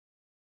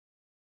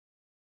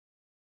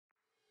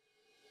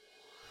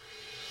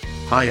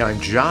Hi, I'm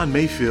John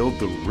Mayfield,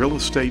 the real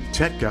estate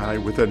tech guy,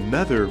 with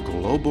another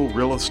Global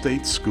Real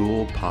Estate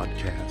School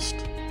podcast.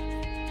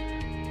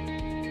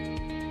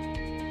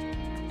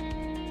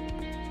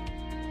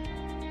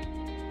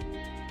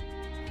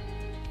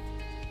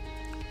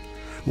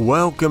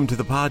 Welcome to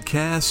the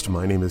podcast.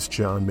 My name is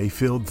John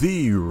Mayfield,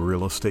 the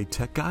real estate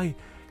tech guy,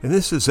 and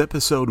this is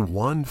episode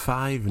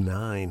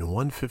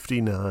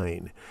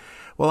 159.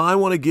 Well, I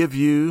want to give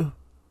you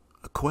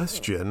a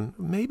question,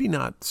 maybe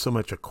not so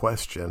much a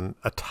question,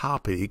 a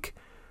topic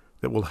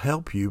that will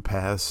help you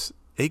pass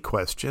a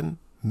question,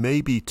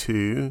 maybe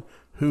two,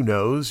 who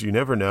knows, you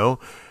never know,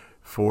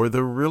 for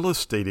the real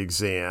estate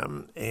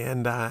exam.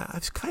 And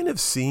I've kind of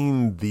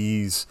seen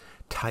these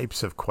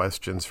types of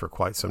questions for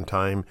quite some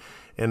time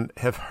and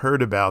have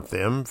heard about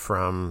them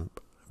from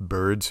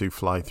birds who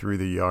fly through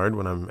the yard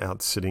when I'm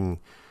out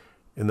sitting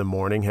in the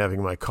morning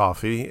having my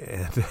coffee.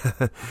 And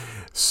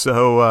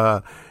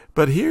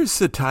but here's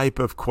the type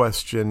of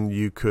question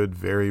you could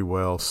very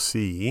well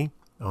see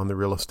on the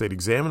real estate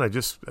exam, and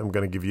I'm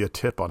going to give you a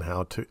tip on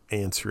how to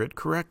answer it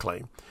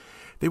correctly.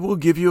 They will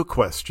give you a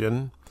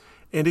question,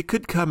 and it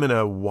could come in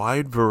a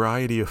wide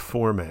variety of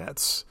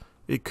formats.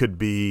 It could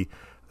be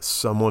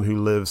someone who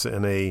lives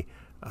in an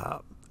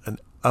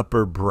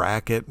upper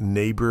bracket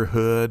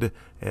neighborhood,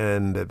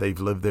 and they've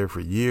lived there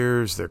for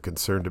years. They're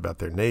concerned about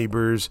their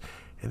neighbors,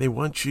 and they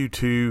want you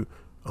to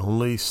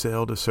only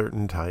sell to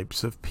certain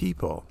types of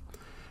people.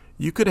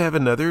 You could have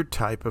another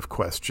type of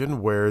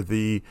question where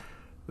the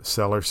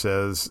seller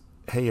says,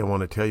 hey, I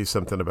want to tell you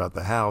something about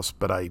the house,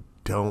 but I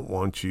don't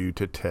want you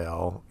to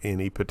tell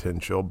any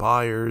potential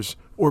buyers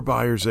or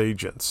buyer's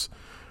agents.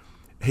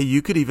 Hey,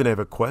 you could even have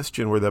a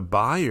question where the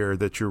buyer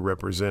that you're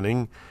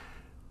representing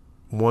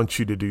wants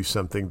you to do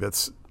something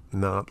that's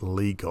not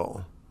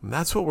legal. And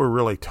that's what we're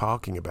really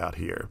talking about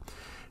here.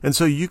 And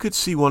so you could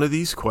see one of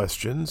these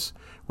questions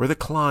where the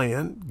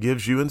client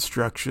gives you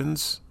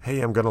instructions.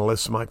 Hey, I'm going to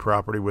list my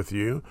property with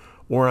you,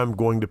 or I'm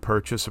going to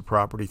purchase a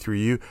property through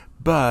you,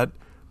 but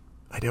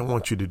I don't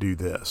want you to do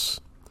this.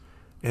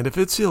 And if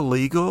it's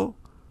illegal,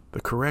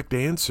 the correct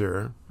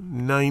answer,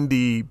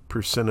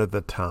 90% of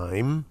the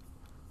time,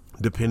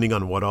 depending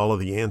on what all of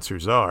the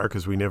answers are,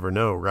 because we never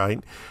know,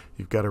 right?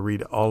 You've got to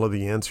read all of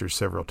the answers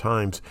several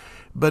times.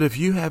 But if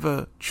you have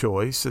a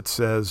choice that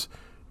says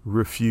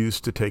refuse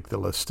to take the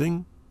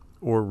listing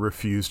or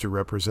refuse to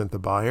represent the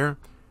buyer,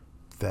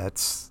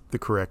 that's the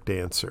correct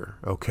answer,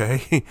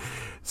 okay?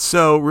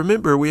 So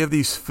remember, we have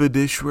these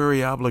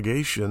fiduciary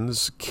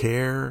obligations,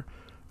 care,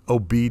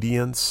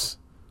 obedience,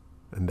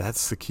 and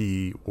that's the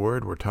key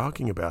word we're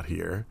talking about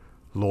here.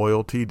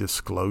 Loyalty,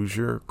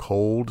 disclosure,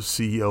 COLD,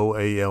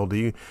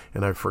 C-O-A-L-D,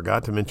 and I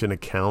forgot to mention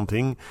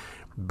accounting.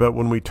 But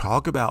when we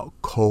talk about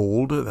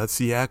COLD, that's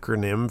the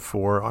acronym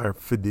for our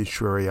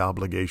fiduciary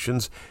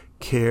obligations: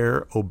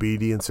 care,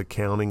 obedience,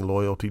 accounting,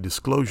 loyalty,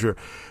 disclosure.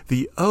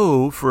 The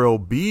O for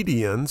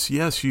obedience,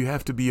 yes, you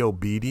have to be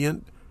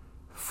obedient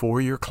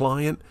for your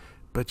client,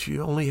 but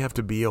you only have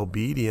to be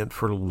obedient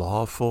for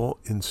lawful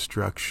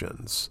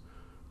instructions.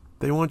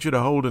 They want you to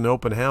hold an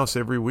open house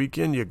every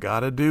weekend, you got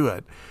to do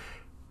it.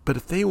 But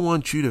if they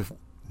want you to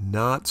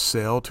not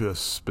sell to a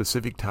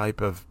specific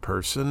type of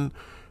person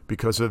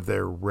because of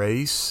their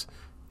race,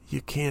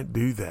 you can't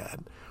do that.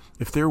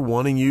 If they're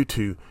wanting you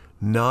to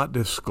not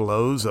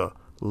disclose a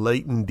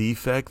latent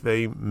defect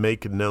they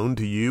make known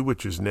to you,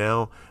 which is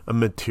now a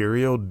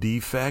material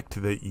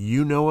defect that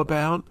you know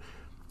about,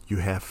 you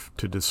have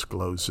to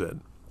disclose it.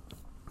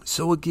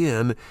 So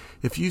again,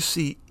 if you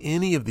see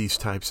any of these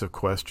types of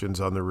questions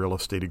on the real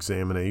estate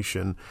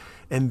examination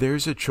and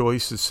there's a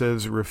choice that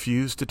says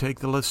refuse to take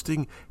the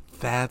listing,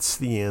 that's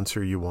the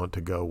answer you want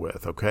to go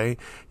with, okay?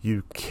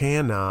 You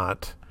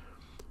cannot,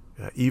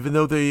 even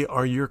though they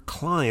are your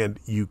client,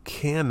 you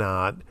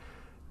cannot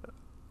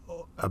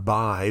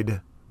abide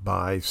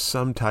by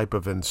some type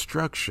of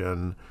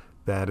instruction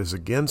that is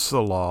against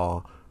the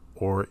law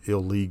or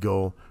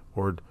illegal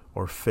or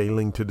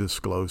failing to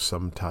disclose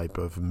some type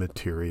of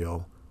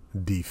material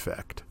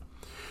defect.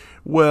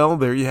 Well,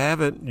 there you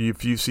have it.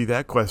 If you see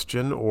that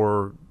question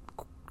or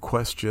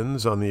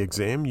questions on the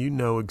exam, you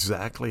know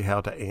exactly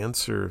how to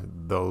answer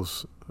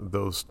those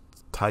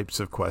types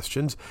of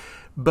questions.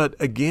 But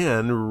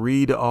again,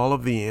 read all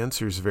of the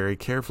answers very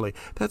carefully.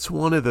 That's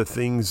one of the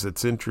things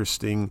that's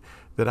interesting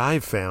that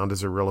I've found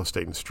as a real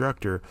estate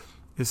instructor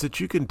is that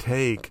you can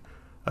take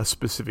a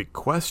specific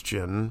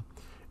question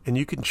and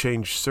you can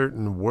change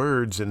certain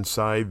words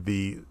inside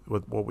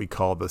what we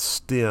call the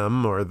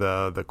stem or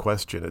the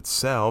question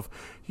itself.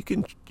 You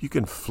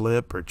can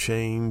flip or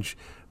change,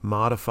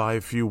 modify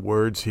a few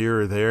words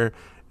here or there,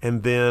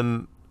 and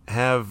then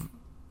have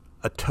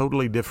a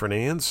totally different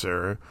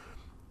answer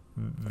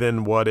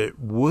than what it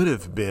would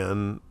have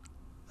been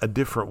a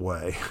different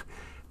way.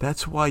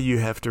 That's why you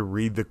have to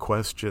read the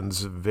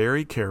questions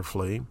very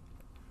carefully,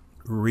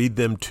 read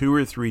them 2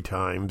 or 3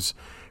 times,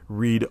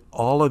 read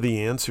all of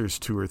the answers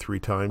 2 or 3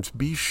 times.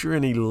 Be sure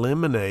and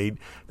eliminate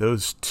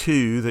those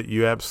 2 that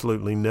you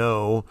absolutely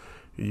know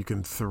you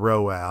can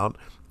throw out,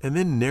 and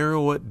then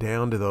narrow it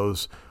down to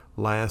those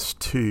last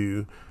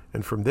 2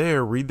 And from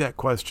there, read that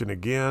question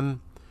again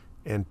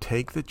and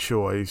take the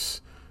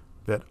choice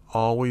that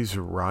always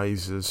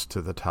rises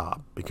to the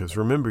top. Because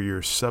remember,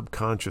 your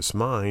subconscious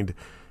mind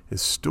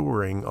is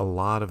storing a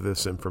lot of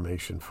this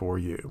information for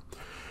you.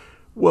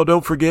 Well,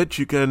 don't forget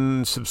you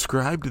can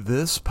subscribe to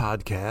this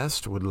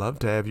podcast. Would love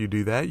to have you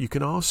do that. You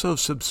can also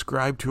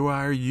subscribe to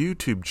our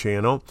YouTube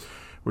channel.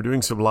 We're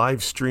doing some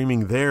live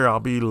streaming there. I'll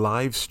be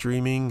live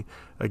streaming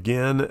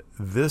again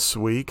this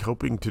week,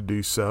 hoping to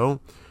do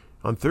so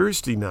on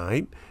Thursday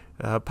night.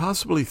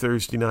 Possibly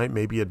Thursday night,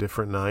 maybe a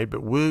different night,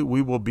 but we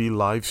will be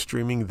live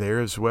streaming there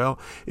as well.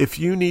 If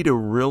you need a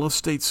real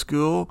estate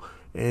school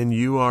and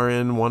you are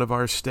in one of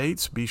our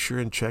states, be sure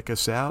and check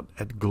us out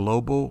at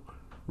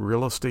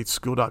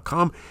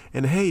globalrealestateschool.com.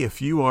 And hey,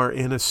 if you are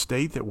in a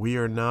state that we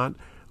are not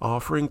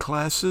offering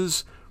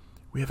classes,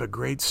 we have a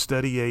great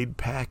study aid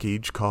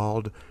package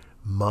called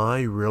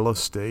My Real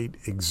Estate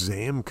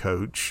Exam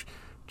Coach.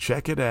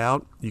 Check it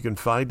out. You can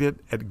find it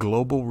at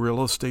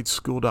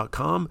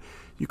globalrealestateschool.com.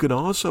 You can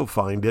also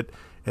find it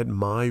at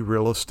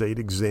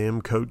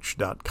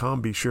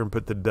myrealestateexamcoach.com. Be sure and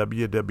put the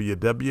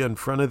www in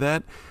front of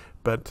that.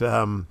 But,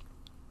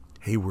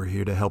 hey, we're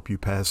here to help you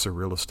pass a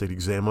real estate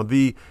exam on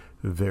the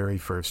very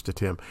first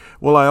attempt.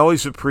 Well, I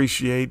always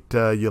appreciate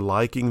you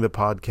liking the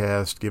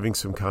podcast, giving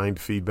some kind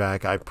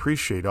feedback. I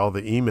appreciate all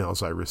the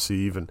emails I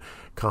receive and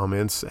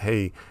comments.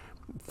 Hey,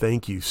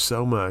 thank you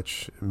so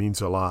much. It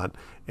means a lot.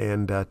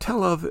 And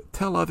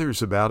tell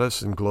others about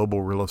us in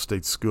Global Real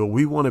Estate School.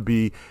 We want to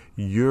be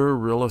your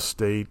real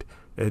estate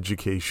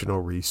educational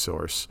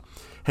resource.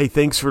 Hey,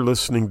 thanks for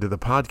listening to the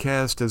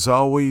podcast. As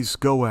always,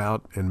 go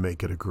out and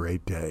make it a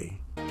great day.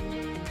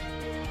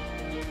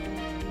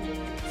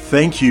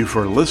 Thank you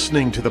for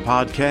listening to the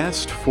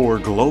podcast for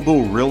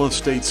Global Real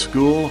Estate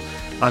School.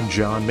 I'm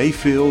John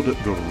Mayfield,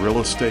 the Real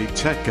Estate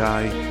Tech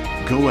Guy.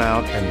 Go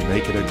out and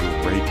make it a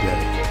great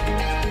day.